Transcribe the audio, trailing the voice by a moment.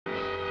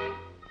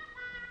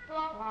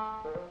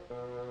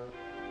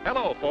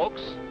Hello,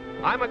 folks.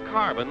 I'm a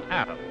carbon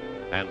atom,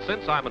 and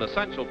since I'm an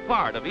essential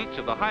part of each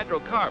of the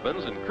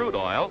hydrocarbons in crude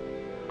oil,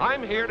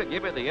 I'm here to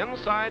give you the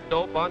inside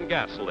dope on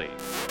gasoline.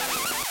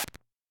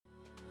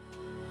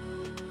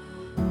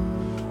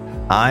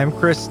 I'm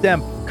Chris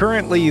Stemp,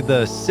 currently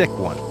the sick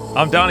one.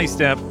 I'm Donnie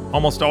Stemp,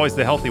 almost always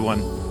the healthy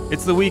one.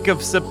 It's the week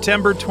of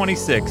September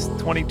 26,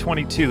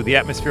 2022. The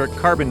atmospheric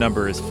carbon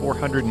number is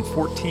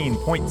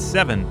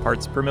 414.7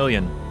 parts per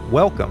million.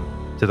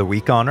 Welcome to the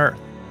Week on Earth.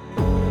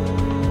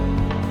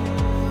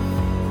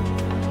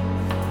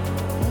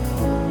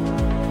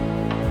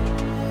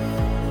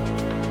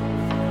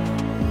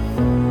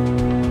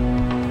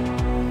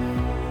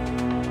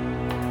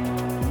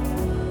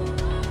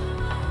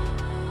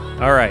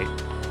 All right,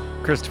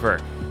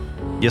 Christopher.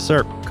 Yes,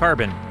 sir.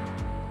 Carbon.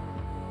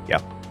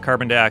 Yep.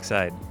 Carbon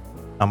dioxide.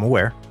 I'm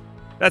aware.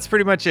 That's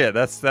pretty much it.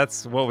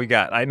 That's what we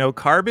got. I know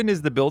carbon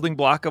is the building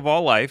block of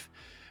all life.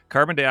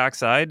 Carbon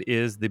dioxide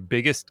is the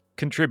biggest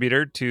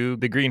contributor to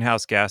the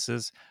greenhouse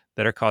gases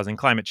that are causing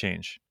climate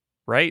change,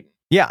 right?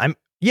 Yeah,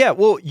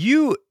 well,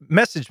 you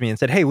messaged me and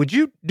said, "Hey, would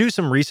you do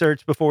some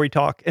research before we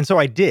talk?" And so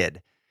I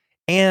did.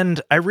 And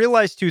I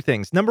realized two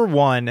things. Number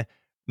one,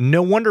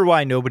 no wonder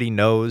why nobody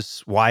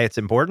knows why it's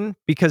important,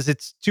 because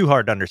it's too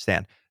hard to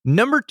understand.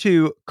 Number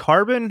two,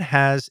 carbon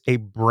has a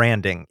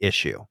branding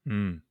issue.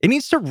 It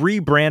needs to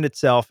rebrand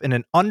itself in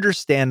an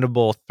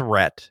understandable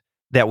threat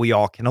that we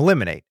all can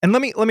eliminate. And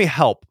let me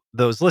help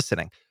those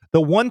listening.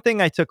 The one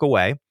thing I took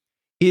away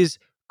is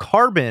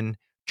carbon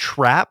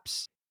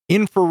traps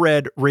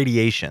infrared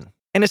radiation.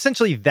 And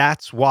essentially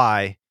that's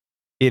why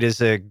it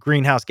is a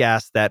greenhouse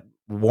gas that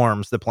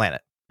warms the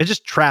planet. It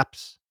just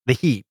traps the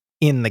heat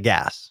in the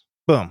gas.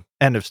 Boom.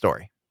 End of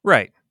story.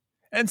 Right.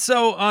 And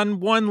so on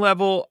one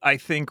level, I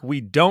think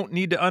we don't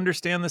need to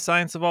understand the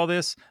science of all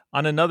this.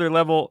 On another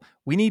level,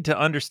 we need to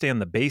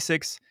understand the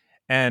basics.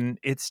 And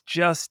it's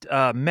just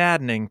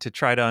maddening to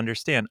try to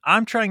understand.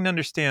 I'm trying to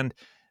understand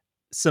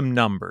some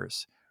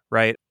numbers,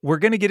 right? We're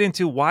going to get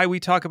into why we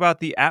talk about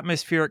the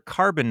atmospheric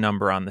carbon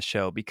number on the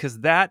show,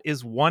 because that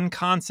is one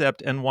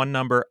concept and one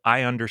number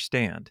I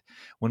understand.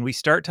 When we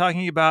start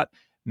talking about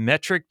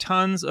metric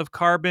tons of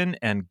carbon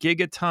and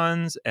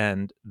gigatons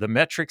and the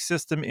metric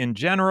system in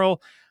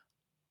general,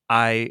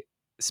 I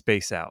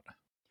space out.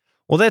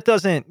 Well, that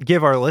doesn't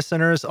give our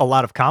listeners a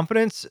lot of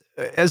confidence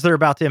as they're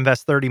about to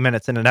invest 30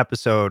 minutes in an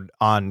episode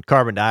on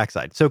carbon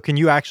dioxide. So can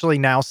you actually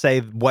now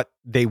say what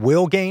they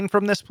will gain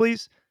from this,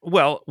 please?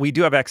 Well, we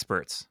do have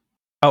experts.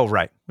 Oh,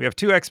 right. We have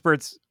two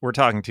experts we're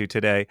talking to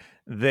today.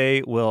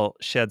 They will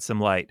shed some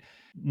light.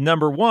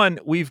 Number one,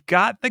 we've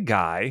got the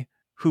guy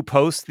who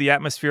posts the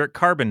atmospheric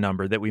carbon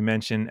number that we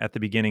mention at the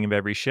beginning of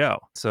every show.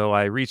 So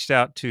I reached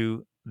out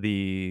to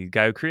the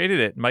guy who created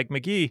it, Mike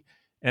McGee,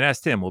 and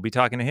asked him. We'll be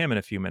talking to him in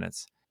a few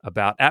minutes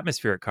about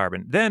atmospheric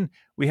carbon. Then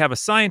we have a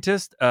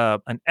scientist,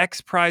 an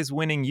X Prize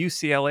winning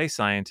UCLA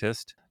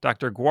scientist,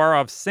 Dr.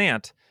 Gaurav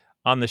Sant,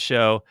 on the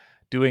show,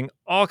 doing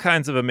all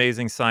kinds of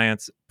amazing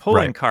science,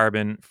 pulling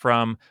carbon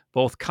from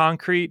both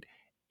concrete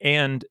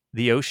and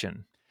the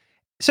ocean.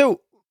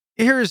 So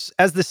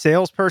as the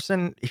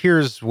salesperson,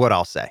 here's what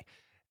I'll say.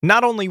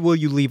 Not only will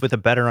you leave with a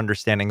better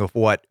understanding of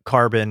what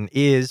carbon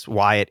is,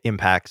 why it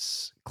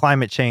impacts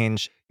climate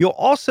change, you'll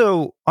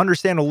also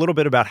understand a little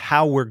bit about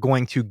how we're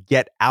going to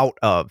get out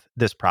of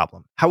this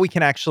problem, how we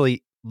can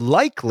actually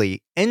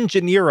likely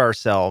engineer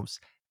ourselves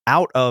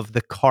out of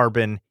the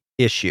carbon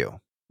issue,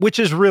 which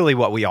is really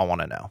what we all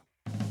want to know.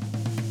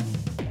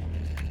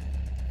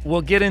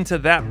 We'll get into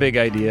that big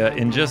idea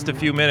in just a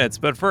few minutes,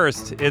 but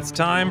first, it's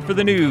time for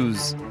the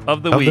news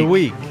of the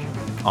week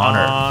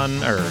on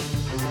Earth.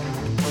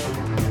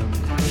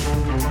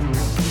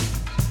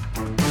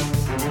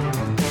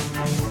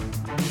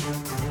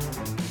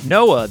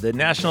 NOAA, the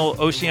National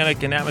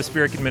Oceanic and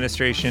Atmospheric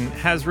Administration,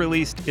 has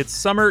released its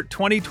summer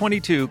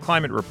 2022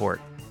 climate report,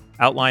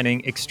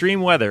 outlining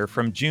extreme weather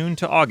from June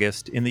to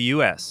August in the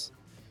U.S.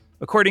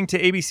 According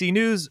to ABC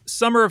News,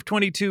 summer of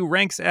 22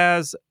 ranks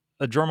as,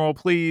 a drumroll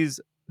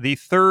please, the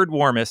third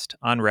warmest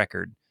on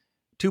record,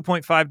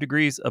 2.5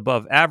 degrees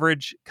above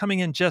average, coming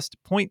in just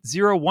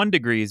 0.01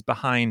 degrees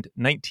behind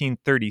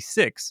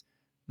 1936,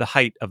 the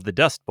height of the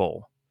Dust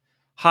Bowl.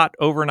 Hot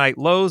overnight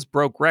lows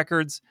broke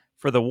records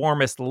for the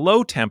warmest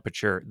low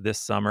temperature this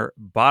summer,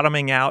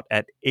 bottoming out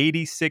at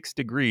 86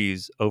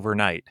 degrees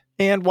overnight.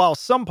 And while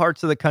some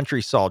parts of the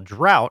country saw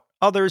drought,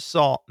 others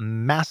saw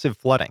massive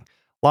flooding.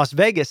 Las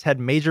Vegas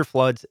had major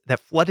floods that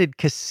flooded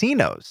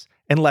casinos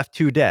and left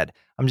 2 dead.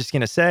 I'm just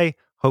going to say,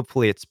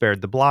 hopefully it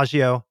spared de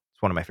Blasio.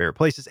 It's one of my favorite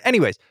places.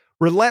 Anyways,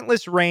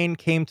 relentless rain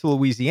came to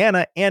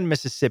Louisiana and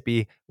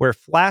Mississippi, where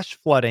flash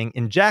flooding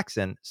in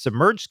Jackson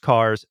submerged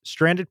cars,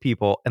 stranded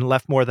people, and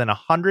left more than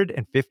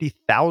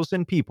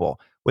 150,000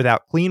 people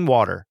without clean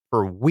water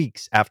for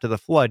weeks after the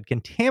flood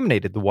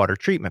contaminated the water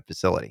treatment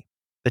facility.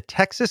 The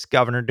Texas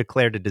governor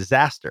declared a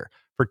disaster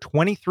for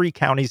 23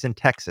 counties in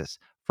Texas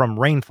from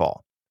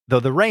rainfall, though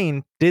the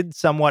rain did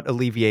somewhat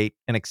alleviate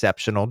an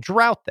exceptional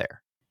drought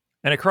there.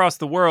 And across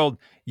the world,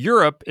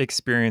 Europe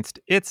experienced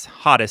its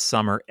hottest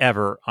summer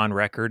ever on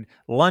record.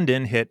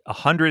 London hit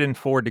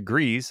 104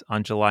 degrees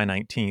on July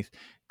 19th.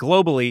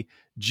 Globally,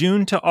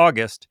 June to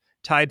August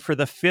tied for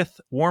the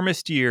fifth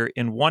warmest year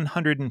in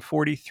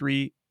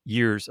 143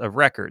 years of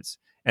records.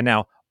 And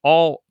now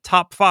all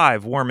top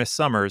 5 warmest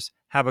summers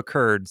have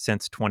occurred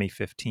since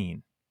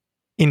 2015.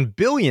 In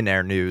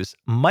billionaire news,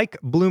 Mike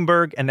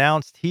Bloomberg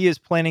announced he is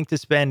planning to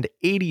spend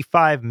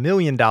 $85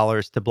 million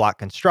to block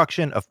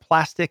construction of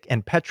plastic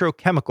and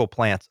petrochemical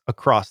plants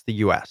across the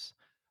U.S.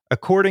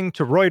 According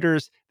to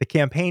Reuters, the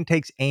campaign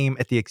takes aim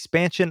at the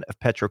expansion of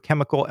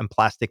petrochemical and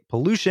plastic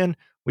pollution,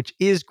 which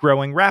is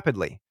growing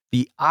rapidly.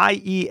 The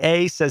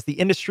IEA says the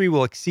industry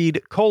will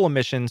exceed coal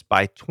emissions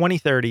by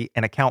 2030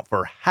 and account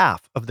for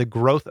half of the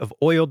growth of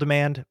oil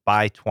demand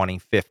by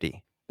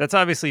 2050. That's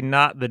obviously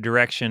not the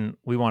direction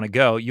we want to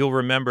go. You'll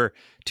remember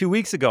 2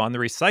 weeks ago on the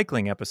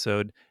recycling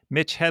episode,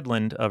 Mitch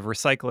Hedlund of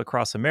Recycle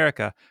Across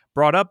America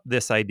brought up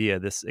this idea,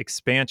 this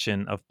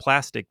expansion of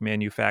plastic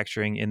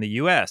manufacturing in the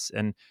U.S.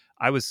 And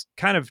I was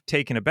kind of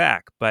taken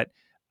aback, but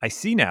I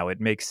see now it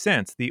makes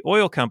sense. The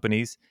oil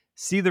companies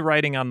see the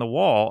writing on the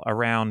wall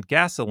around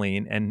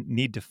gasoline and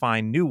need to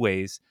find new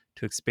ways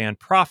to expand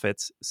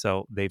profits,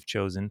 so they've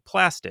chosen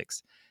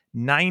plastics.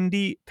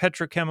 90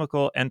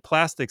 petrochemical and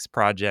plastics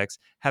projects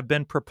have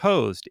been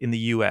proposed in the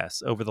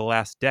U.S. over the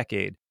last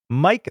decade.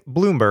 Mike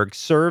Bloomberg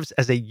serves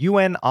as a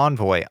UN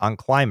envoy on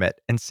climate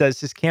and says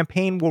his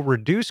campaign will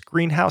reduce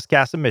greenhouse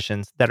gas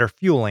emissions that are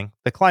fueling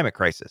the climate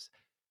crisis.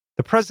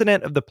 The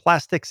president of the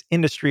Plastics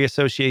Industry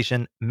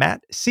Association,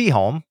 Matt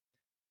Seaholm,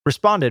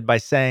 responded by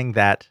saying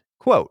that,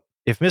 quote,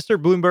 "If Mr.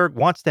 Bloomberg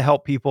wants to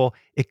help people,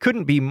 it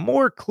couldn't be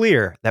more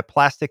clear that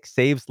plastic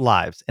saves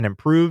lives and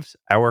improves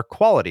our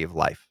quality of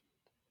life."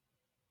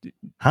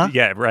 Huh?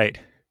 Yeah, right.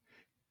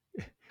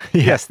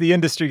 Yes, the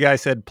industry guy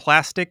said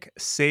plastic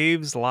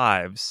saves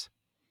lives.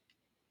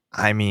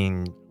 I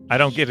mean, I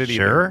don't get it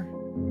sure. either.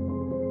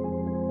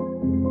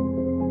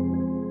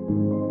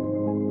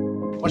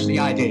 What's the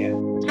idea?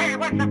 Hey,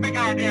 what's the big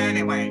idea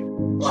anyway?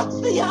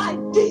 What's the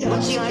idea?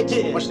 What's the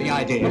idea? What's the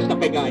idea? What's the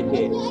big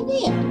idea?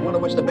 idea? I wonder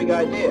what's the big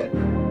idea?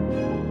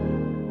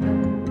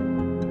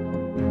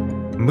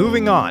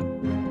 Moving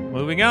on.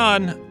 Moving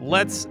on,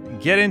 let's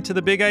get into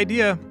the big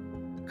idea.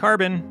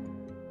 Carbon.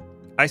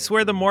 I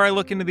swear the more I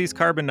look into these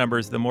carbon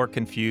numbers, the more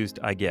confused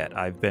I get.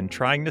 I've been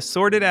trying to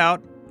sort it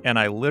out, and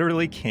I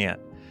literally can't.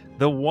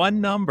 The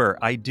one number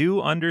I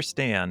do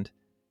understand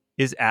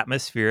is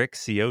atmospheric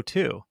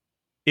CO2.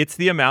 It's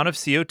the amount of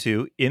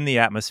CO2 in the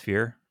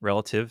atmosphere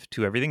relative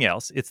to everything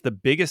else. It's the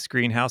biggest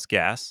greenhouse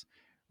gas,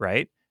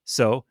 right?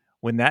 So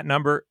when that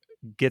number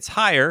gets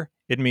higher,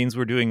 it means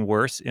we're doing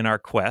worse in our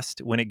quest.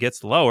 When it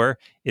gets lower,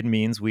 it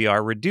means we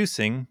are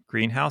reducing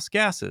greenhouse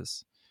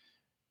gases.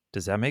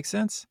 Does that make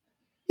sense?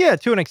 Yeah,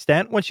 to an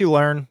extent, once you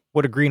learn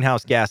what a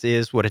greenhouse gas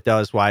is, what it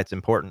does, why it's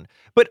important.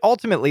 But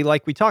ultimately,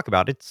 like we talk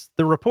about, it's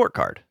the report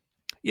card.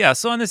 Yeah,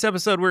 so on this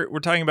episode, we're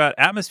talking about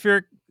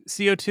atmospheric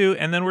CO2,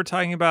 and then we're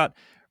talking about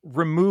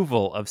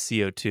removal of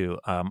CO2.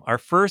 Our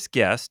first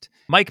guest,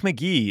 Mike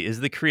McGee, is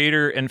the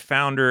creator and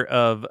founder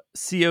of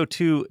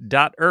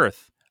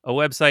CO2.Earth, a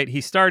website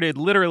he started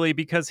literally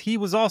because he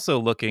was also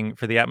looking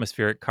for the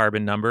atmospheric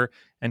carbon number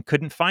and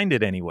couldn't find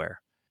it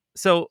anywhere.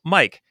 So,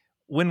 Mike,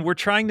 when we're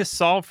trying to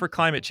solve for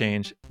climate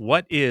change,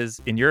 what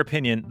is, in your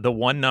opinion, the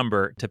one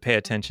number to pay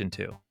attention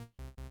to?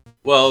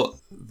 Well,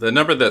 the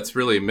number that's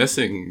really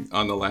missing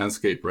on the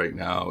landscape right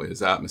now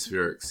is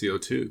atmospheric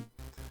CO2.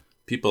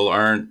 People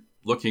aren't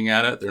looking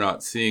at it, they're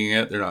not seeing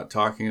it, they're not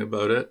talking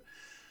about it,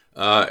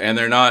 and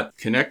they're not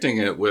connecting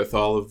it with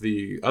all of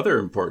the other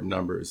important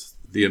numbers,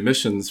 the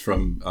emissions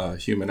from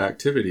human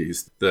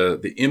activities,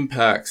 the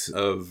impacts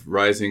of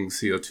rising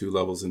CO2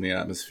 levels in the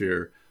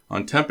atmosphere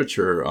on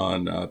temperature,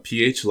 on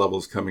pH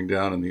levels coming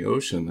down in the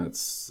ocean.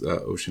 That's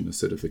ocean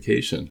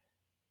acidification.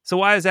 So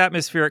why is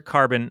atmospheric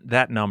carbon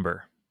that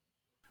number?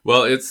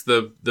 Well, it's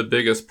the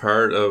biggest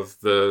part of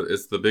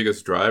it's the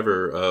biggest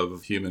driver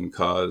of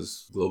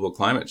human-caused global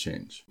climate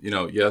change. You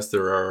know, yes,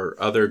 there are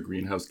other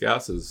greenhouse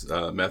gases.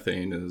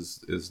 Methane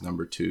is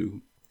number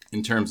 2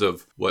 in terms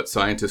of what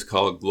scientists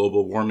call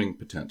global warming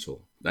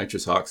potential.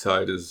 Nitrous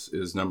oxide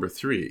is number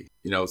 3.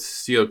 You know,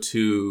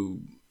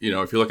 CO2, you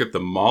know, if you look at the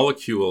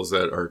molecules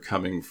that are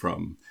coming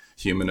from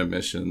human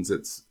emissions,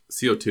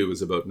 CO2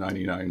 is about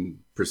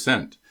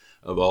 99%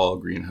 of all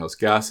greenhouse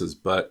gases.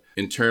 But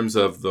in terms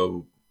of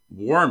the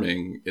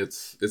warming,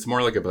 it's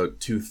more like about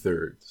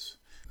 2/3.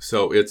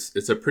 So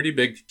it's a pretty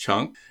big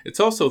chunk. It's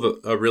also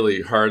a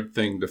really hard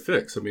thing to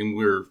fix. I mean,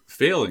 we're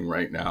failing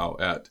right now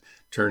at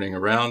turning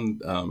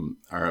around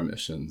our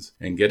emissions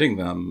and getting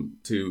them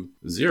to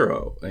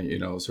zero, and, you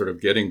know, sort of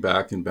getting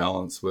back in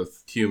balance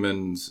with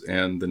humans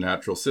and the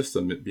natural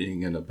system, it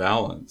being in a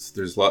balance.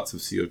 There's lots of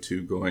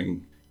CO2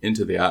 going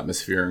into the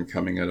atmosphere and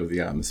coming out of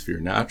the atmosphere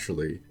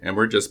naturally, and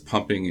we're just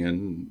pumping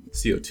in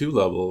CO2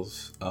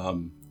 levels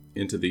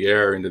into the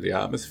air, into the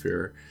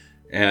atmosphere,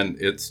 and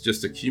it's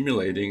just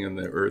accumulating, and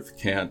the earth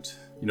can't,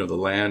 you know, the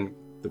land,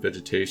 the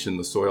vegetation,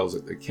 the soils,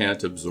 it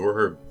can't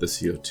absorb the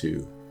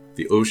CO2.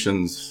 the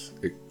oceans,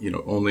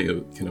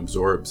 only can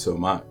absorb so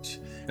much.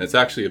 And it's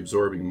actually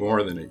absorbing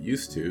more than it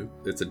used to.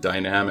 It's a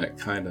dynamic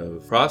kind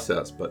of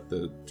process, but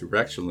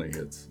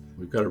directionally,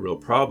 we've got a real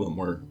problem.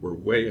 We're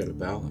way out of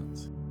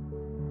balance.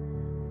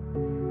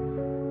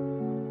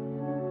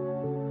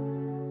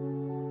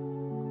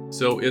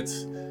 So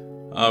it's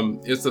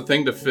the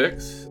thing to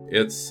fix.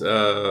 It's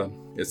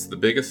the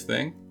biggest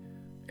thing,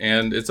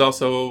 and it's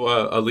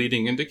also a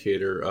leading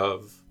indicator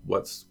of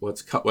what's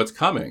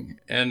coming.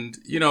 And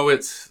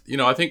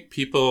I think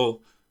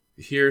people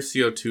hear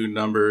CO2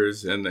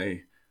 numbers and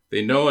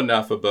they know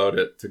enough about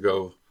it to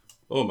go,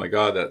 oh my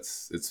God,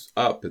 it's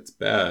up, it's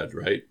bad,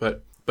 right?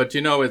 But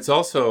it's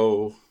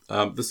also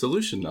the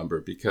solution number,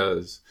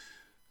 because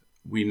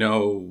we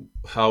know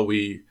how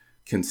we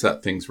can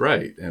set things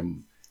right,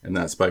 and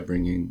that's by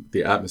bringing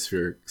the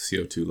atmospheric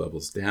CO2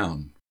 levels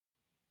down.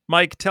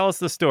 Mike, tell us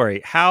the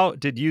story. How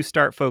did you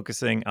start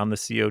focusing on the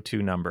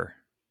CO2 number?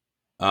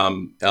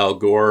 Al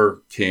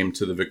Gore came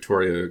to the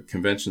Victoria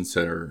Convention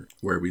Center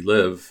where we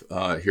live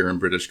here in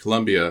British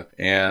Columbia.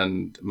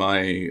 And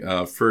my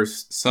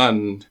first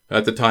son,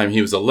 at the time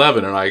he was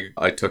 11, and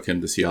I took him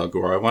to see Al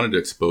Gore. I wanted to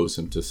expose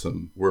him to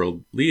some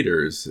world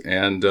leaders.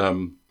 And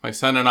my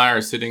son and I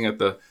are sitting at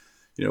the,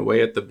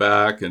 way at the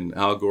back, and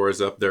Al Gore is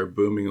up there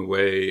booming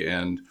away.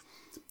 And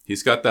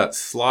he's got that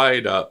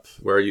slide up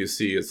where you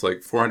see it's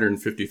like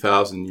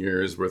 450,000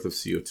 years worth of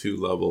CO2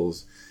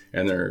 levels.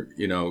 And they're,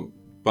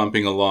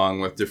 bumping along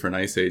with different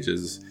ice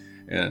ages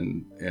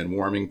and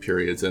warming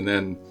periods. And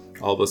then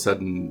all of a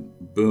sudden,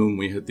 boom,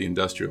 we hit the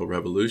Industrial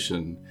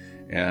Revolution,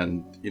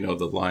 and,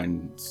 the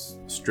line's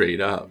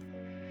straight up.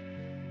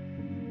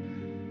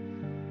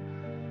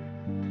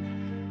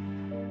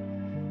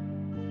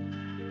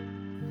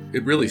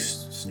 It really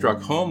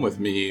struck home with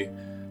me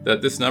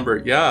that this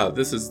number,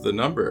 this is the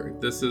number.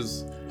 This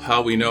is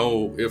how we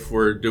know if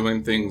we're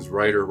doing things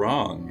right or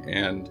wrong.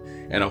 And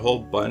a whole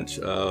bunch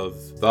of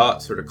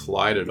thoughts sort of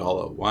collided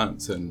all at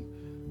once. And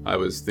I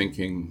was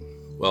thinking,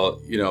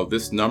 well,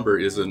 this number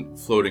isn't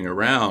floating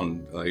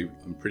around.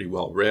 I'm pretty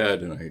well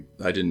read, and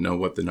I didn't know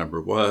what the number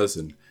was.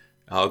 And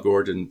Al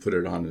Gore didn't put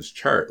it on his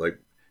chart.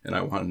 And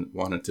I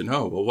wanted to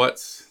know, well,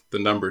 what's the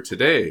number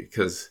today?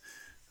 Because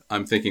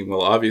I'm thinking,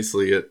 well,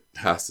 obviously it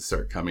has to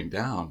start coming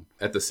down.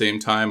 At the same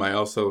time, I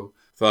also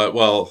thought,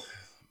 well,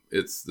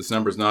 this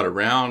number's not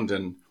around,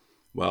 and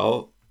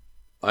well,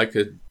 I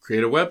could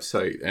create a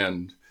website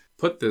and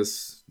put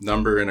this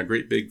number in a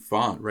great big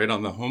font right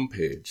on the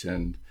homepage,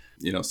 and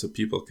so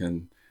people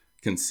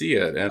can see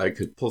it, and I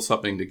could pull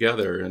something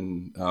together,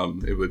 and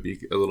it would be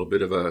a little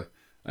bit of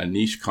a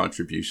niche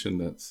contribution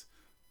that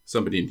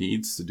somebody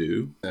needs to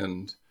do.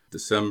 And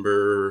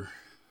December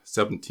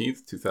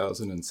 17th,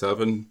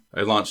 2007,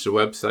 I launched a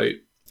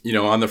website.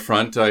 On the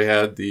front, I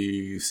had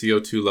the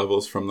CO2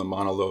 levels from the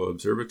Mauna Loa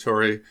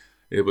Observatory.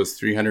 It was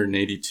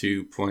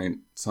 382 point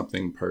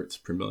something parts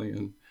per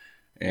million.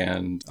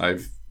 And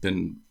I've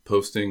been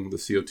posting the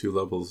CO2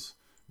 levels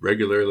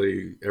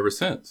regularly ever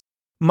since.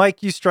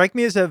 Mike, you strike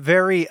me as a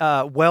very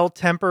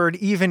well-tempered,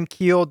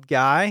 even-keeled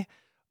guy.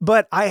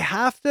 But I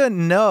have to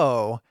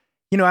know,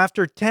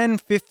 after 10,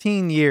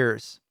 15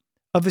 years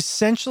of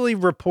essentially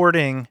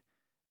reporting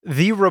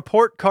the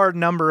report card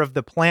number of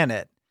the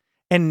planet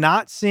and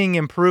not seeing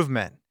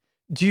improvement,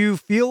 do you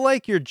feel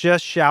like you're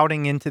just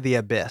shouting into the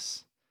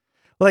abyss?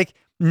 Like,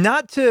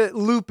 not to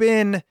loop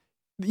in,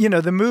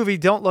 the movie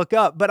Don't Look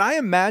Up, but I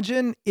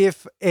imagine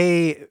if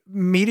a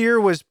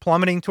meteor was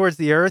plummeting towards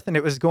the Earth and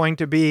it was going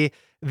to be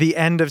the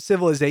end of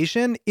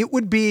civilization, it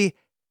would be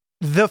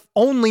the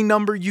only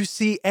number you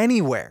see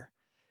anywhere.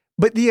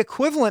 But the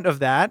equivalent of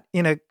that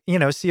in a,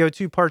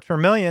 CO2 parts per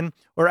million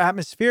or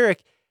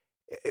atmospheric,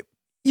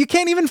 you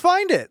can't even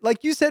find it.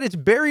 Like you said, it's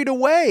buried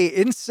away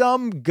in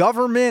some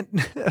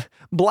government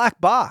black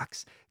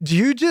box. Do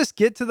you just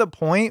get to the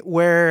point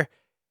where,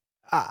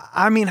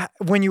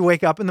 when you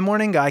wake up in the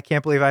morning, I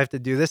can't believe I have to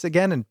do this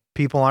again, and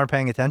people aren't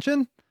paying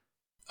attention?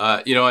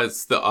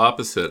 It's the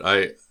opposite.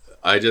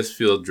 I just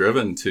feel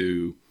driven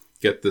to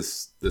get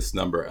this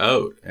number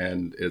out,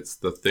 and it's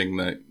the thing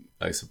that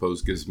I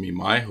suppose gives me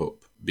my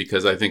hope,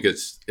 because I think it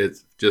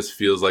just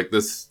feels like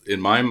this,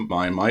 in my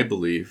mind, my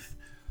belief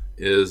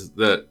is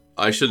that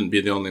I shouldn't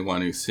be the only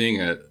one who's seeing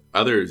it.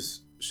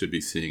 Others should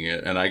be seeing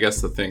it. And I guess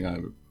the thing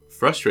I'm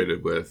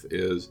frustrated with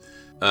is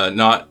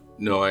not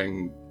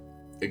knowing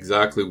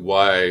exactly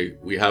why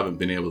we haven't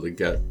been able to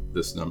get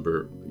this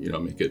number,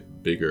 make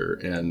it bigger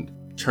and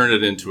turn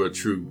it into a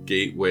true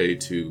gateway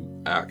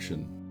to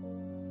action.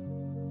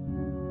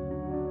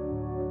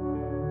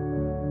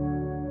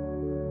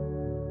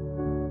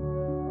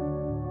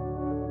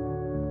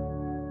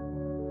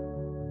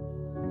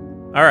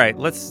 All right,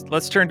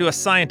 let's turn to a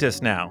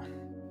scientist now.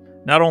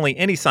 Not only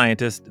any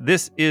scientist,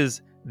 this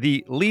is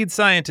the lead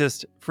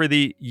scientist for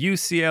the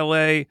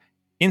UCLA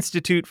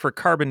Institute for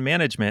Carbon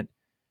Management.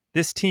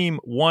 This team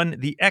won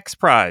the X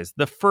Prize,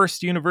 the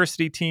first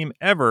university team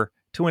ever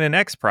to win an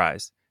X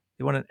Prize.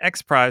 They won an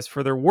X Prize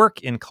for their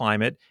work in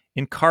climate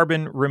in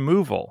carbon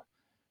removal.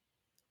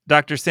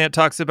 Dr. Sant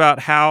talks about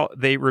how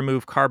they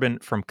remove carbon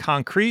from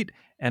concrete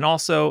and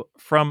also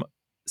from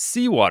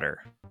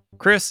seawater.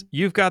 Chris,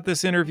 you've got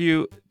this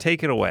interview.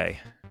 Take it away.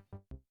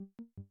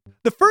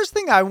 The first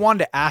thing I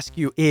wanted to ask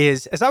you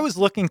is, as I was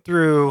looking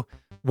through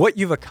what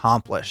you've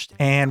accomplished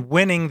and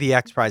winning the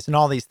X Prize and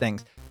all these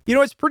things,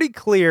 it's pretty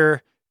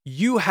clear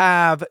you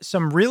have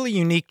some really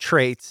unique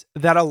traits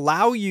that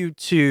allow you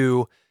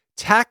to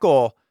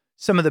tackle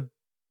some of the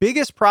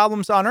biggest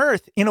problems on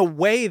Earth in a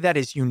way that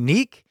is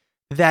unique,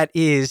 that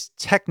is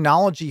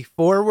technology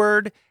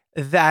forward,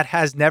 that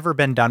has never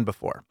been done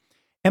before.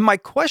 And my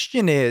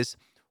question is,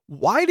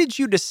 why did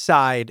you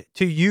decide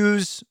to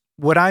use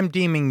what I'm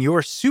deeming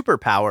your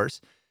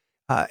superpowers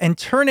and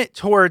turn it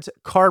towards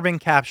carbon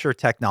capture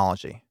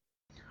technology?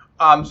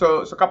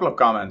 So a couple of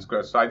comments,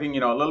 Chris. So I think,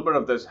 a little bit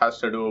of this has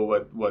to do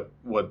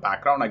with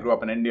background. I grew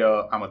up in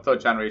India. I'm a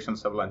third generation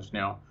civil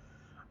engineer.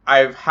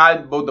 I've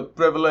had both the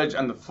privilege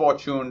and the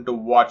fortune to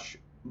watch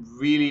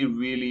really,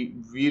 really,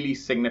 really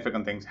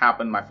significant things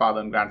happen. My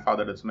father and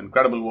grandfather did some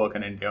incredible work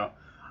in India.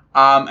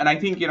 And I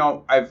think,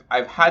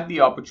 I've had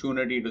the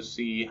opportunity to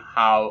see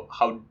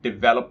how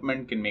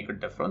development can make a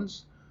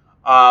difference.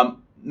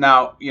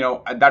 Now,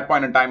 at that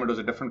point in time, it was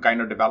a different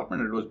kind of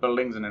development. It was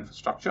buildings and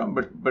infrastructure.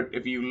 But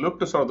if you look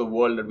to sort of the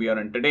world that we are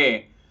in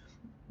today,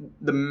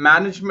 the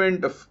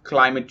management of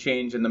climate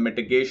change and the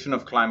mitigation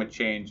of climate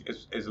change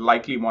is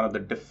likely one of the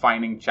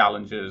defining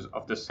challenges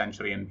of this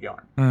century and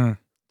beyond.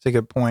 That's a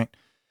good point.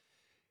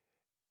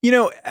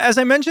 As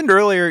I mentioned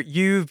earlier,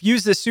 you've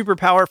used this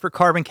superpower for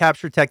carbon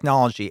capture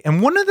technology.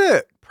 And one of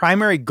the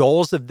primary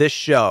goals of this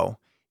show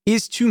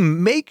is to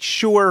make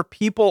sure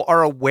people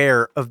are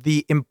aware of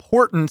the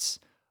importance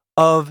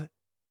of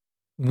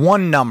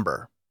one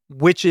number,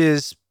 which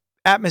is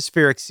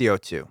atmospheric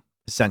CO2,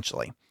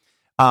 essentially.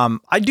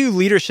 I do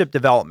leadership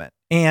development.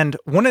 And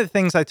one of the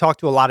things I talk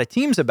to a lot of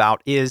teams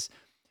about is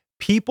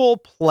people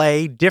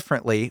play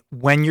differently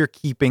when you're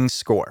keeping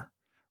score,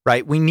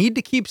 right? We need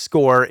to keep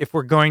score if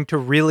we're going to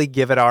really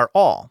give it our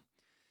all.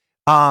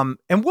 And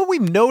what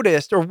we've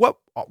noticed, or what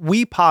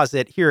we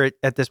posit here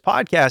at this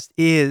podcast,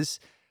 is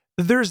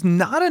there's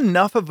not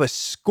enough of a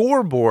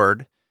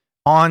scoreboard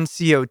on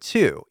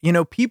CO2.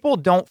 People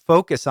don't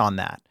focus on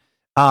that.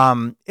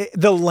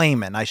 The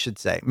layman, I should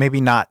say,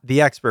 maybe not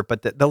the expert,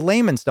 but the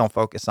layman's don't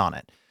focus on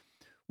it.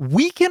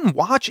 We can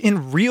watch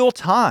in real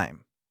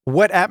time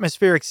what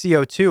atmospheric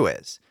CO2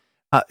 is.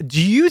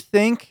 Do you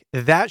think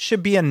that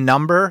should be a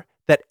number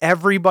that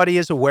everybody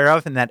is aware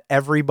of and that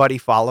everybody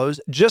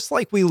follows? Just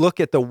like we look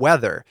at the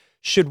weather,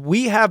 should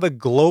we have a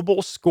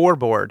global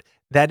scoreboard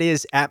that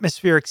is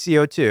atmospheric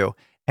CO2,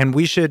 and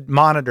we should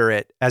monitor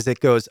it as it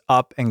goes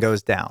up and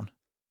goes down?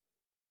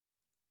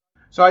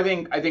 So I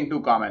think two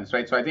comments,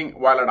 right? So I think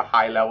while at a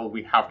high level,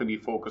 we have to be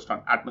focused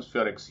on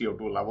atmospheric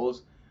CO2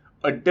 levels.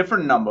 A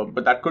different number,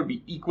 but that could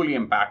be equally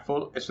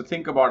impactful, is to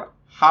think about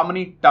how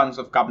many tons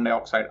of carbon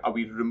dioxide are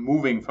we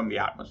removing from the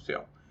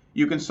atmosphere.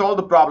 You can solve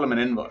the problem in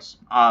inverse.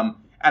 And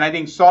I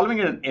think solving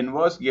it in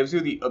inverse gives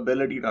you the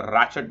ability to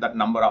ratchet that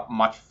number up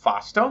much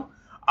faster.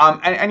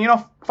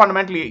 And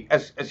fundamentally,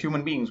 as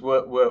human beings,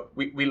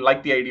 we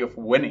like the idea of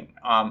winning.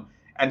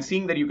 And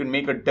seeing that you can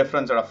make a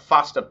difference at a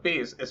faster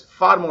pace is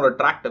far more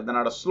attractive than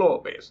at a slower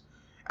pace.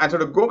 And so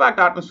to go back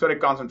to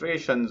atmospheric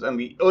concentrations in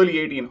the early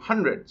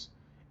 1800s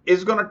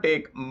is going to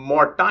take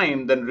more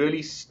time than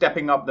really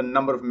stepping up the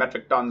number of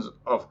metric tons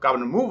of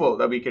carbon removal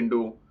that we can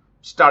do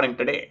starting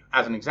today,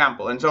 as an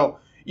example. And so,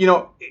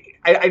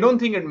 I don't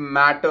think it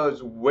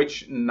matters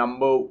which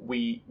number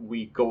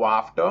we go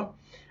after.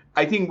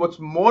 I think what's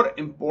more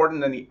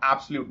important than the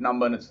absolute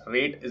number and its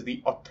rate is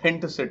the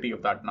authenticity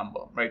of that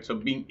number, right? So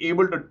being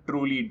able to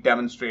truly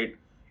demonstrate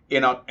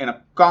in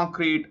a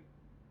concrete,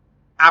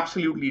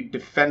 absolutely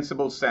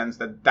defensible sense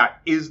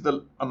that is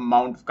the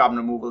amount of carbon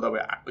removal that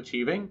we're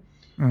achieving.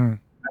 Mm-hmm.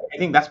 I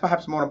think that's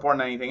perhaps more important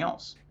than anything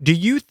else. Do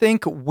you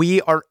think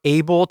we are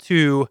able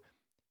to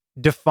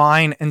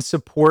define and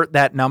support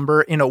that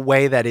number in a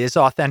way that is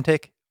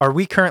authentic? Are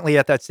we currently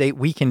at that state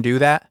we can do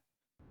that?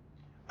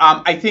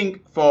 I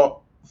think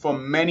for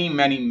many,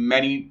 many,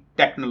 many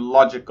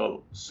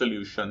technological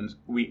solutions,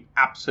 we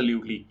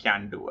absolutely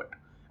can do it.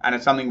 And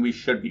it's something we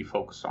should be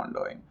focused on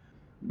doing.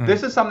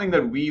 This is something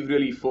that we've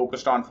really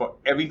focused on for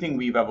everything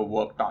we've ever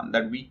worked on,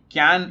 that we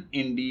can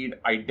indeed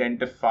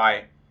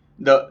identify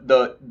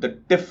the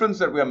difference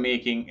that we're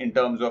making in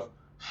terms of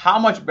how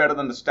much better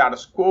than the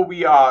status quo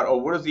we are,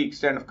 or what is the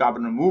extent of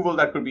carbon removal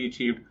that could be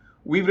achieved.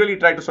 We've really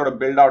tried to sort of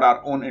build out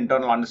our own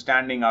internal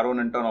understanding, our own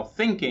internal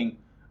thinking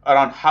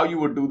around how you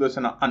would do this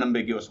in an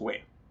unambiguous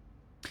way.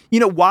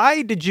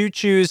 Why did you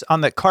choose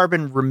on the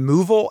carbon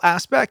removal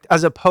aspect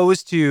as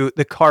opposed to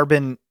the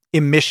carbon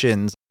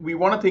emissions? We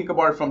want to think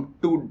about it from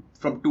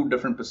two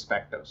different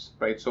perspectives,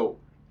 right? So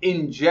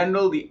in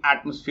general, the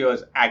atmosphere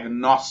is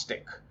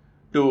agnostic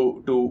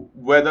to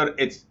whether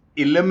it's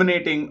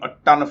eliminating a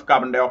ton of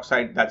carbon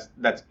dioxide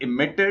that's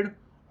emitted,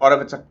 or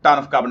if it's a ton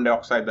of carbon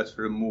dioxide that's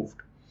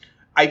removed.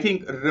 I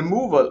think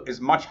removal is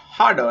much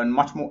harder and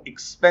much more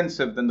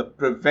expensive than the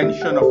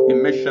prevention of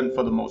emission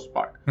for the most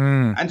part.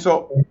 And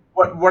so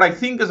what I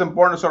think is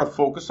important to sort of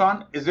focus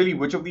on is really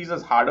which of these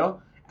is harder,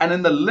 And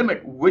in the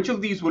limit, which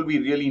of these will we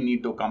really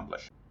need to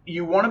accomplish?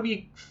 You want to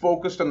be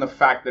focused on the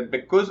fact that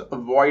because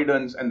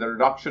avoidance and the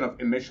reduction of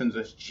emissions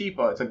is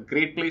cheaper, it's a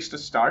great place to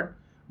start.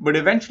 But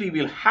eventually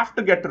we'll have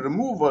to get to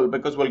removal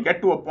because we'll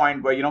get to a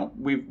point where,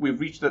 we've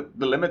reached the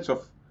limits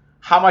of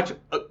how much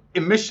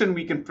emission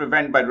we can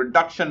prevent by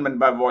reduction and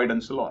by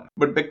avoidance alone.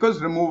 But because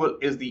removal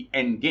is the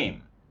end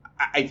game,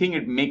 I think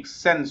it makes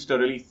sense to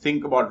really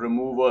think about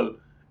removal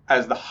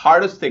as the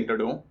hardest thing to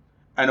do,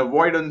 and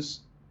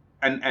avoidance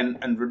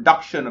and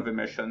reduction of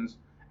emissions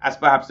as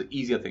perhaps the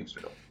easier things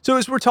to do. So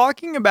as we're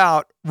talking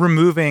about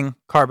removing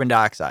carbon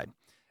dioxide,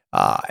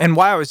 and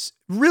why I was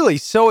really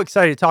so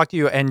excited to talk to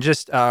you and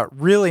just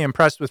really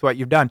impressed with what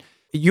you've done,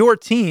 your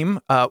team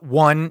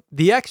won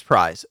the X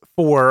Prize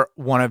for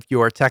one of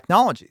your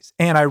technologies.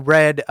 And I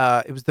read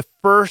it was the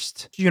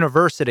first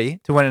university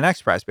to win an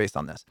X Prize based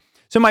on this.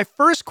 So my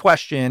first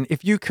question,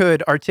 if you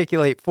could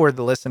articulate for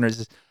the listeners,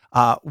 is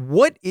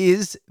what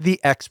is the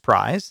X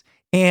Prize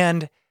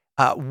and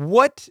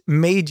what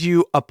made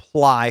you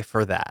apply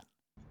for that?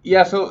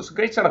 Yeah, so it's a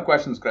great set of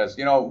questions, Chris.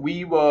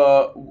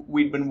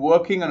 We'd been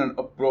working on an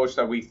approach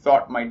that we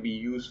thought might be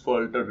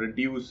useful to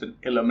reduce and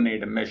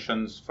eliminate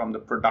emissions from the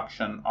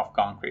production of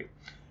concrete.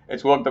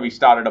 It's work that we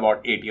started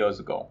about 8 years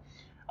ago.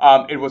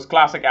 It was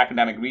classic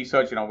academic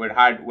research. We'd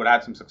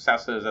had some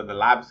successes at the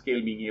lab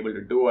scale, being able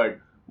to do it.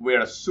 We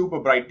had a super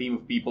bright team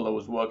of people that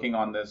was working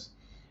on this.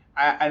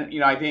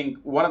 And I think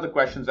one of the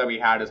questions that we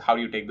had is, how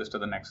do you take this to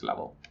the next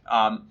level?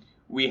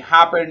 We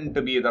happened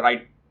to be at the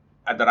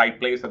right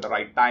place at the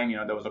right time.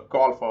 There was a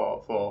call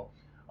for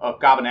a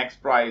Carbon X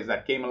Prize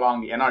that came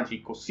along, the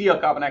NRG COSIA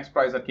Carbon X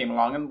Prize that came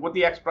along. And what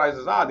the X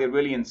Prizes are, they're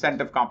really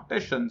incentive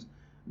competitions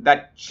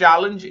that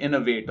challenge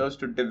innovators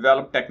to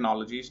develop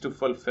technologies to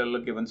fulfill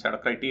a given set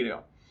of criteria.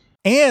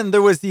 And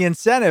there was the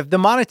incentive, the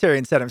monetary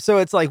incentive. So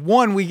it's like,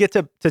 one, we get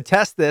to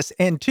test this.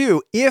 And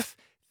two, if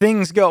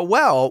things go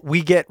well,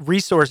 we get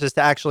resources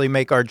to actually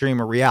make our dream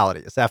a reality.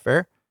 Is that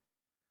fair?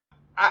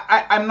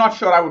 I'm not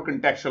sure I would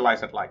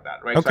contextualize it like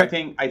that, right? Okay.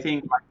 So I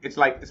think it's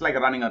like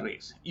running a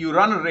race. You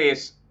run a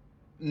race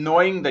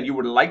knowing that you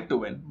would like to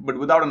win, but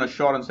without an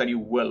assurance that you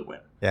will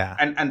win. Yeah.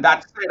 And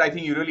that's it. I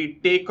think you really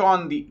take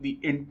on the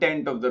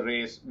intent of the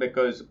race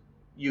because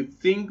you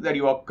think that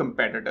you are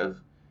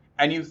competitive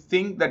and you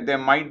think that there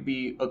might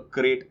be a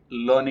great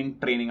learning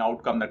training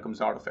outcome that comes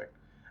out of it.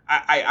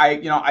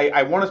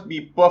 I want to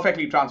be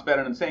perfectly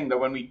transparent in saying that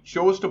when we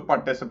chose to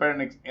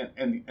participate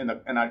in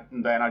the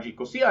NRG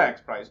COSIA X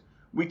Prize,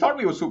 we thought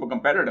we were super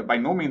competitive. By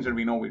no means did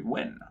we know we'd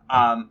win.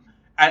 And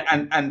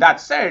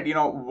that said,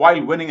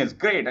 while winning is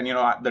great, and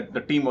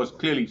the team was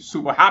clearly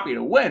super happy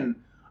to win.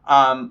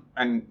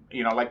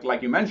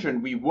 Like you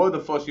mentioned, we were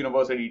the first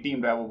university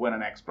team to ever win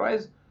an X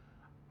Prize.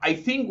 I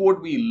think what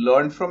we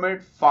learned from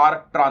it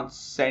far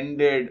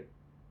transcended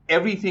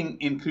everything,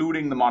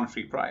 including the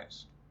monetary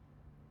prize.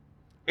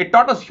 It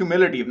taught us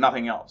humility, if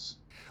nothing else.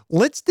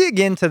 Let's dig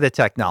into the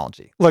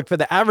technology. Look, for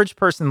the average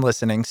person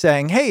listening,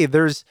 saying, hey,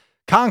 there's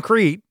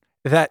concrete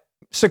that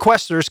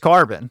sequesters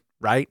carbon,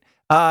 right?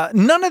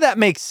 None of that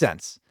makes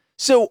sense.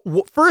 So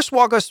first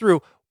walk us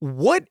through,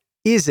 what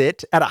is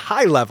it at a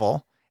high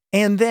level?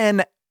 And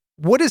then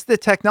what is the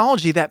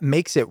technology that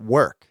makes it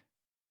work?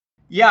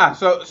 Yeah,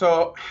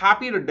 so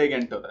happy to dig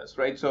into this,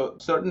 right? So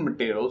certain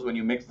materials, when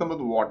you mix them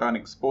with water and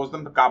expose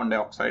them to carbon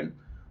dioxide,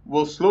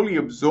 will slowly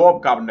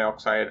absorb carbon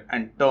dioxide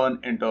and turn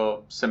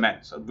into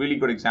cements. A really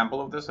good example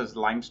of this is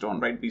limestone,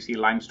 right? We see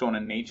limestone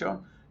in nature.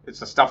 It's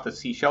the stuff that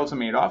seashells are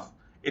made of.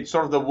 It's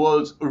sort of the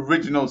world's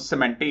original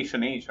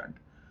cementation agent.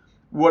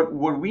 What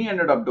we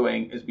ended up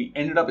doing is we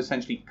ended up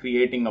essentially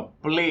creating a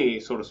play,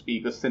 so to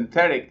speak, a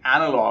synthetic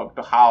analog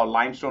to how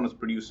limestone is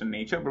produced in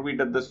nature, but we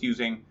did this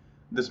using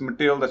this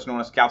material that's known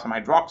as calcium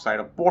hydroxide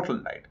or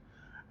portlandite.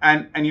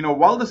 And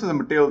while this is a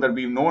material that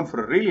we've known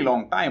for a really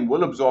long time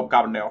will absorb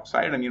carbon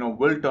dioxide and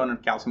will turn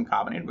into calcium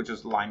carbonate, which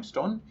is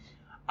limestone,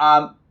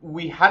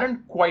 we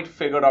hadn't quite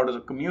figured out as a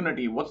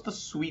community what's the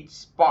sweet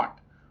spot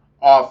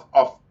of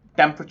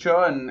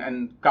temperature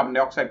and carbon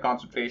dioxide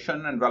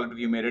concentration and relative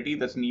humidity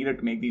that's needed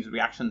to make these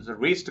reactions a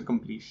race to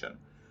completion.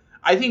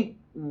 I think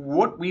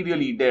what we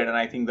really did, and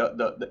I think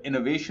the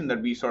innovation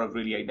that we sort of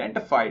really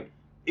identified,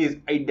 is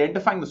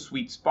identifying the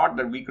sweet spot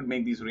that we could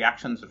make these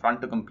reactions run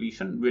to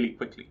completion really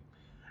quickly.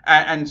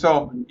 And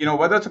so,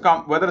 whether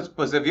it's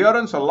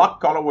perseverance or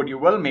luck, call it what you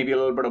will, maybe a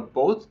little bit of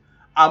both,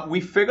 we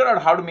figured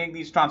out how to make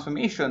these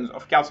transformations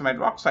of calcium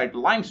hydroxide to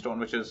limestone,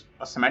 which is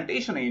a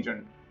cementation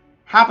agent,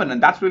 happen.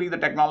 And that's really the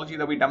technology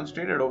that we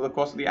demonstrated over the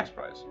course of the X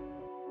Prize.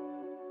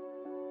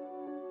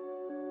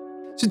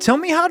 So tell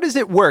me, how does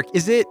it work?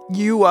 Is it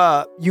you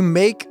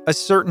make a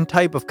certain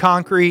type of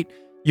concrete,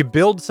 you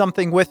build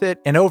something with it,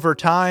 and over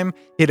time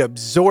it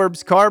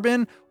absorbs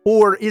carbon?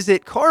 Or is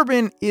it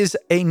carbon is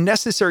a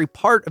necessary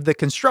part of the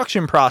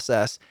construction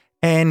process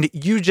and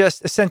you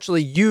just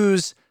essentially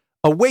use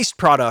a waste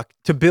product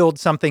to build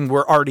something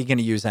we're already going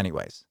to use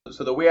anyways?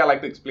 So the way I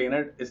like to explain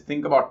it is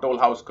think about Toll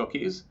House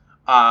cookies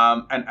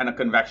and a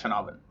convection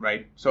oven,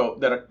 right? So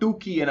there are two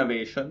key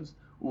innovations.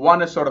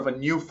 One is sort of a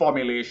new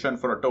formulation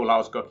for a Toll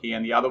House cookie,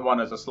 and the other one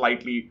is a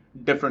slightly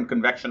different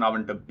convection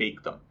oven to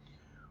bake them.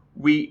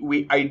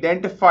 We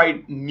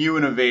identified new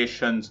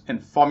innovations in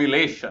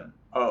formulation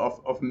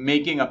of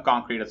making a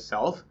concrete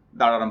itself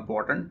that are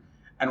important.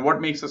 And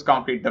what makes this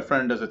concrete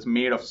different is it's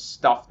made of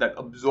stuff that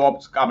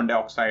absorbs carbon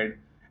dioxide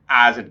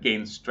as it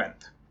gains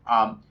strength.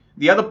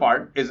 The other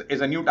part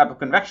is a new type of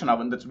convection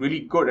oven that's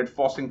really good at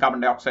forcing carbon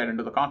dioxide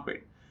into the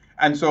concrete.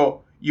 And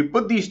so you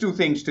put these two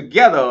things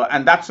together,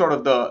 and that's sort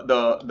of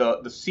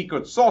the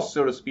secret sauce,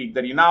 so to speak,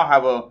 that you now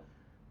have a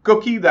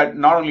cookie that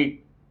not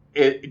only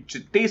it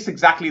tastes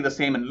exactly the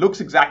same and looks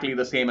exactly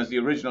the same as the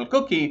original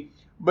cookie,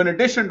 but in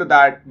addition to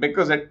that,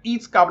 because it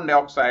eats carbon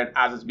dioxide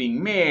as it's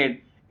being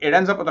made, it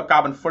ends up with a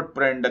carbon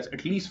footprint that's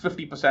at least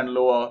 50%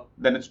 lower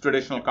than its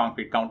traditional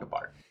concrete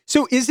counterpart.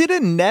 So is it a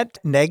net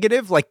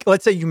negative? Like,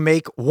 let's say you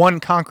make one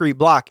concrete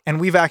block and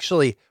we've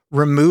actually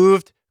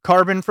removed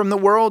carbon from the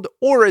world,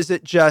 or is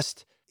it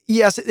just,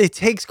 yes, it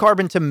takes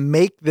carbon to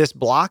make this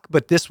block,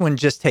 but this one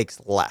just takes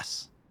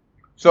less?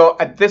 So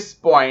at this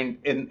point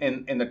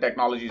in the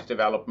technology's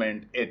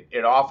development,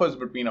 it offers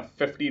between a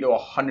 50 to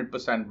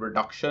 100%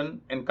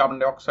 reduction in carbon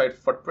dioxide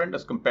footprint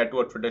as compared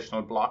to a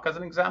traditional block, as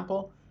an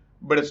example,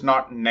 but it's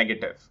not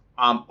negative.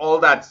 All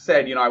that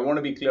said, I want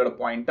to be clear to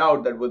point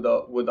out that with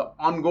the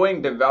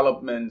ongoing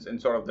developments in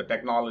sort of the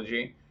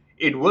technology,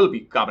 it will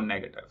be carbon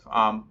negative,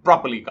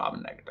 properly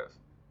carbon negative.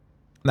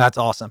 That's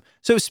awesome.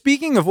 So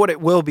speaking of what it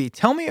will be,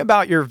 tell me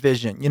about your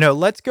vision.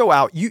 Let's go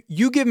out.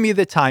 You give me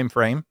the time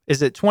frame.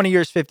 Is it 20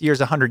 years, 50 years,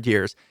 100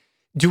 years?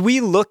 Do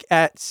we look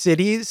at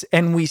cities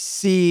and we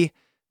see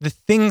the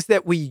things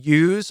that we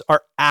use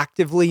are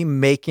actively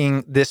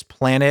making this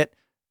planet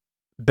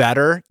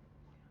better?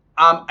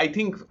 I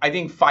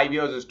think 5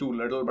 years is too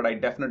little, but I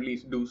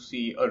definitely do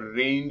see a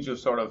range of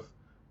sort of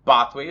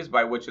pathways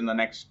by which in the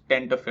next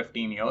 10 to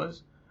 15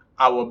 years,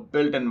 our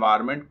built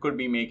environment could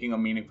be making a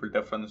meaningful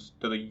difference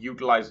to the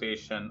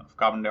utilization of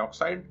carbon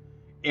dioxide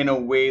in a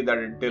way that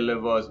it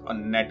delivers a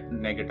net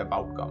negative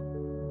outcome.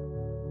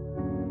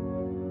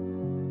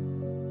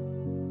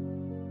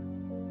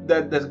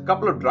 There's a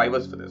couple of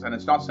drivers for this, and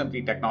it's not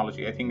simply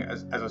technology. I think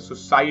as a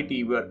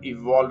society, we're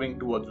evolving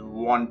towards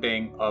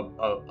wanting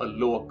a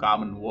lower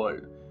carbon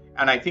world.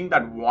 And I think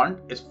that want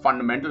is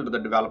fundamental to the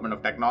development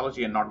of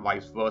technology and not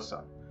vice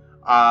versa.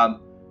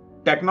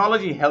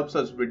 Technology helps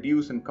us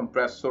reduce and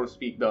compress, so to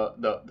speak,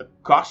 the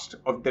cost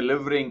of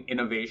delivering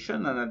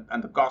innovation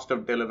and the cost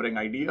of delivering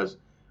ideas.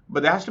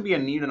 But there has to be a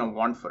need and a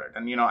want for it.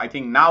 And, I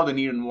think now the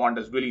need and want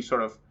is really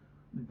sort of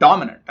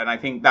dominant. And I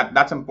think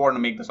that's important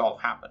to make this all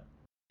happen.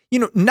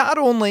 Not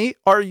only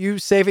are you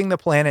saving the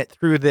planet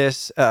through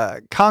this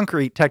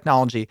concrete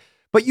technology,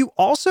 but you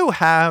also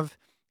have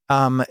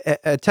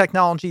a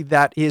technology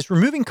that is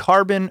removing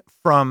carbon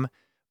from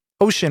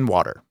ocean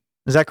water.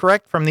 Is that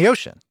correct? From the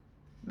ocean?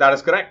 That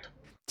is correct.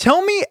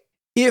 Tell me,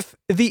 if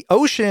the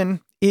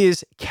ocean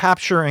is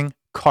capturing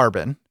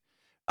carbon,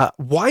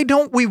 why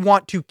don't we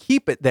want to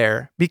keep it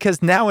there?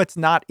 Because now it's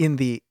not in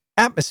the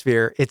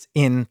atmosphere, it's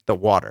in the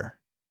water.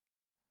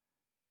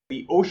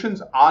 The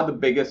oceans are the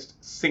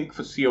biggest sink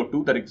for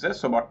CO2 that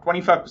exists. So about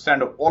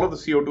 25% of all of the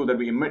CO2 that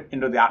we emit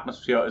into the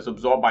atmosphere is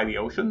absorbed by the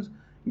oceans,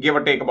 give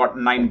or take about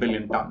 9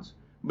 billion tons.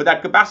 But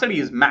that capacity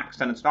is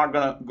maxed and it's not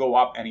going to go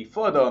up any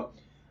further.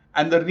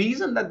 And the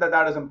reason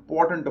that is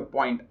important to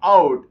point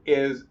out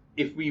is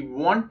if we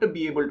want to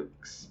be able to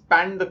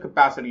expand the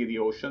capacity of the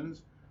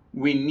oceans,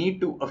 we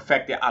need to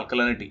affect their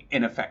alkalinity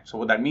in effect. So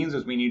what that means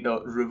is we need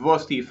to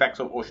reverse the effects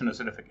of ocean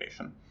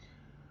acidification.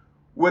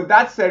 With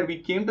that said, we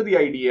came to the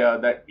idea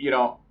that,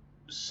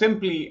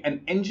 simply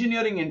an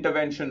engineering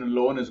intervention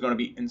alone is going to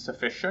be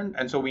insufficient.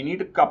 And so we need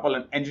to couple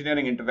an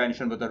engineering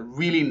intervention with a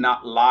really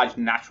large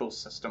natural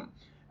system.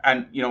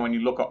 And, when you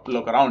look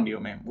around you,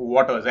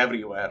 water is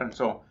everywhere. And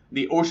so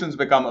the oceans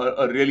become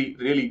a really,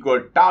 really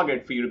good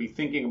target for you to be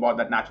thinking about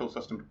that natural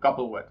system to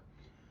couple with.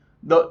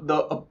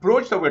 The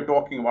approach that we're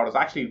talking about is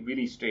actually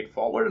really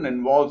straightforward and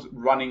involves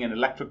running an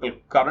electrical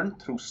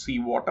current through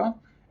seawater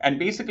and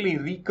basically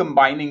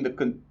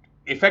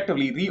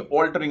effectively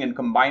re-altering and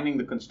combining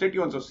the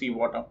constituents of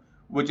seawater,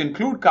 which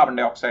include carbon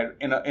dioxide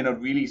in a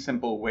really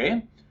simple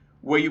way,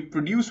 where you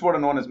produce what are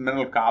known as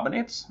mineral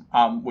carbonates,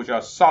 which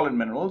are solid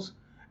minerals,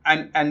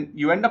 and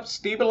you end up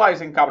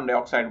stabilizing carbon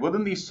dioxide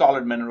within these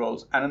solid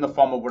minerals and in the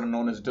form of what are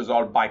known as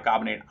dissolved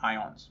bicarbonate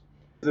ions.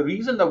 The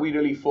reason that we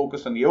really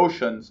focus on the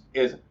oceans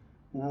is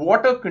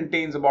water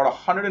contains about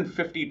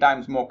 150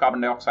 times more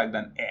carbon dioxide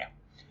than air.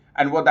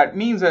 And what that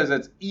means is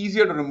it's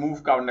easier to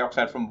remove carbon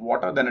dioxide from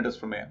water than it is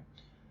from air.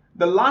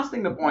 The last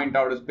thing to point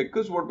out is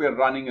because what we're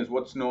running is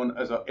what's known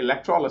as an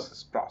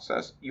electrolysis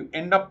process, you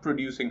end up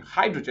producing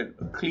hydrogen,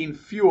 a clean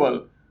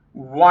fuel,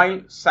 while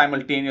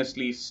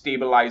simultaneously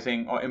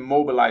stabilizing or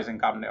immobilizing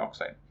carbon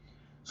dioxide.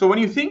 So when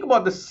you think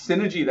about the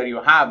synergy that you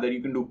have, that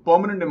you can do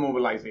permanent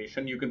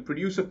immobilization, you can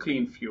produce a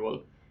clean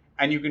fuel,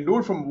 and you can do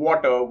it from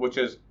water, which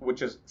is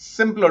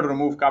simpler to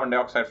remove carbon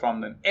dioxide from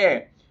than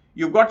air,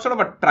 you've got sort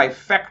of a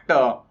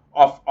trifecta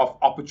of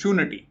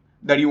opportunity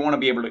that you want to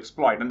be able to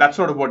exploit. And that's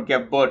sort of what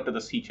gave birth to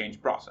the sea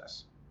change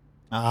process.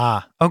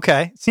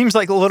 Okay. Seems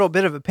like a little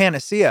bit of a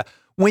panacea.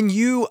 When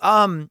you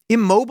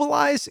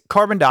immobilize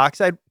carbon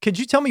dioxide, could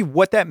you tell me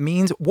what that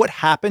means? What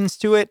happens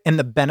to it and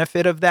the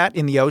benefit of that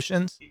in the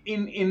oceans?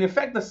 In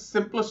effect, the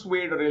simplest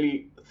way to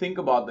really think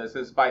about this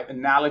is by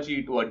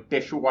analogy to a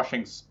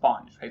dishwashing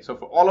sponge, right? So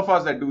for all of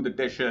us that do the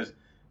dishes,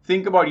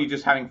 think about you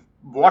just having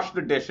washed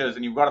the dishes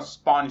and you've got a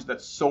sponge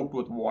that's soaked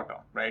with water,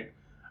 right?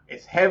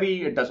 It's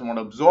heavy, it doesn't want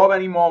to absorb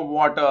any more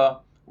water.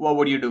 Well,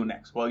 what do you do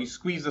next? Well, you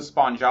squeeze the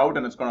sponge out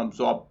and it's going to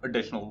absorb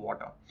additional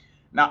water.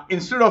 Now,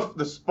 instead of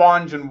the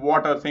sponge and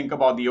water, think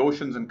about the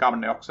oceans and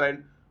carbon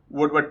dioxide.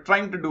 What we're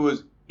trying to do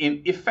is,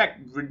 in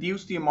effect,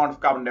 reduce the amount of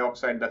carbon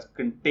dioxide that's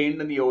contained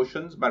in the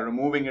oceans by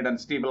removing it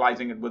and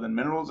stabilizing it within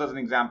minerals, as an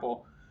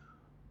example,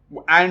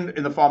 and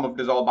in the form of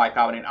dissolved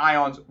bicarbonate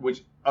ions,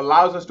 which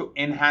allows us to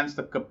enhance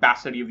the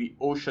capacity of the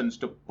oceans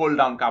to pull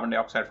down carbon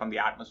dioxide from the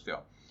atmosphere.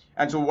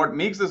 And so what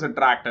makes this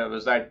attractive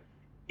is that,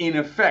 in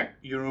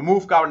effect, you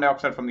remove carbon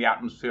dioxide from the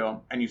atmosphere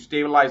and you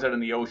stabilize it in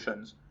the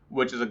oceans,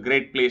 which is a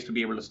great place to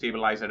be able to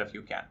stabilize it if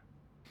you can.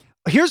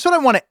 Here's what I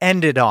want to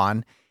end it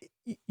on.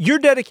 You're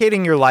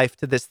dedicating your life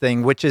to this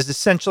thing, which is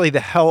essentially the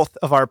health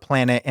of our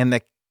planet and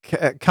the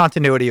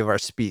continuity of our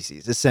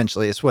species,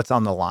 essentially, is what's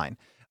on the line.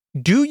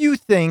 Do you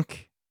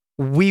think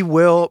we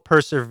will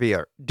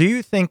persevere? Do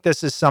you think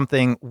this is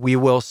something we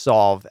will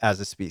solve as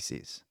a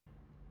species?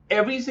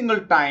 Every single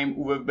time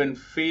we've been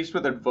faced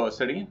with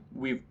adversity,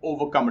 we've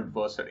overcome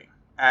adversity.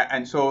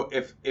 And so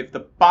if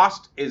the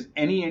past is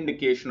any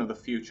indication of the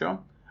future,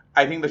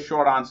 I think the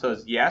short answer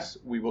is yes,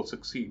 we will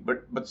succeed.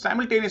 But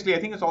simultaneously, I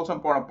think it's also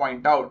important to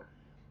point out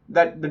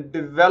that the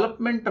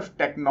development of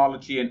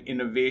technology and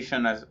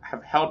innovation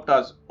have helped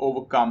us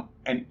overcome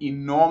an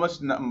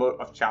enormous number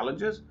of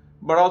challenges,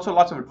 but also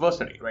lots of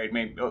adversity, right?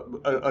 Maybe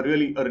a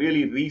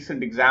really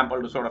recent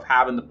example to sort of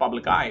have in the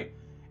public eye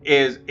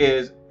is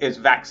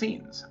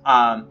vaccines,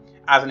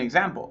 as an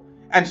example.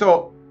 And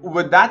so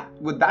with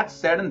that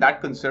said and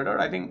that considered,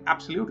 I think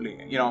absolutely,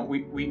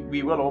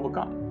 we will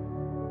overcome.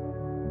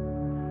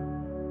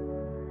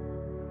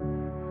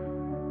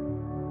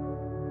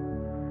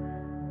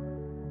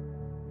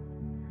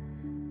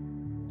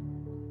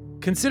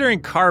 Considering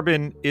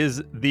carbon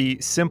is the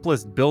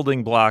simplest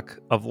building block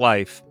of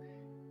life,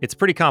 it's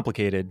pretty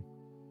complicated.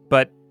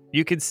 But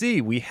you can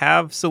see we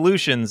have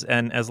solutions,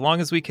 and as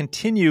long as we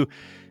continue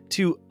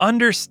to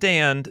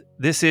understand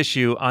this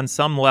issue on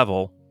some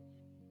level,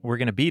 we're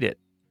going to beat it.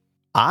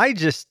 I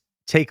just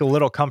take a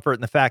little comfort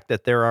in the fact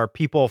that there are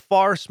people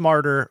far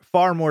smarter,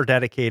 far more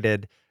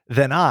dedicated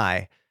than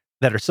I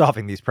that are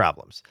solving these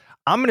problems.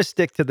 I'm going to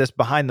stick to this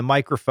behind the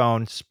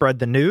microphone, spread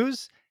the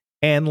news,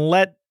 and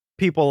let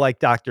people like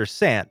Dr.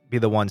 Sant be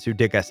the ones who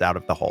dig us out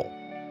of the hole.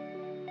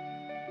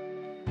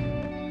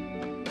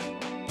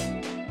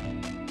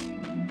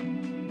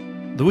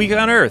 The Week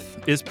on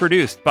Earth is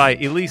produced by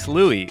Elise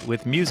Louie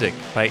with music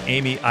by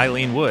Amy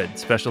Eileen Wood.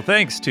 Special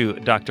thanks to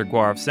Dr.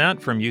 Gaurav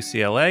Sant from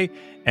UCLA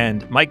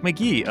and Mike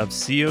McGee of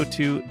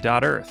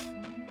CO2.Earth.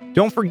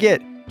 Don't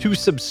forget to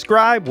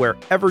subscribe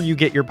wherever you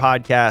get your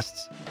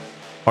podcasts.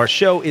 Our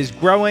show is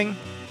growing,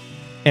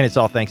 and it's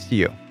all thanks to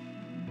you.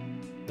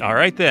 All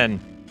right, then.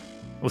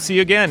 We'll see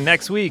you again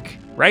next week,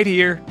 right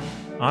here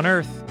on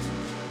Earth.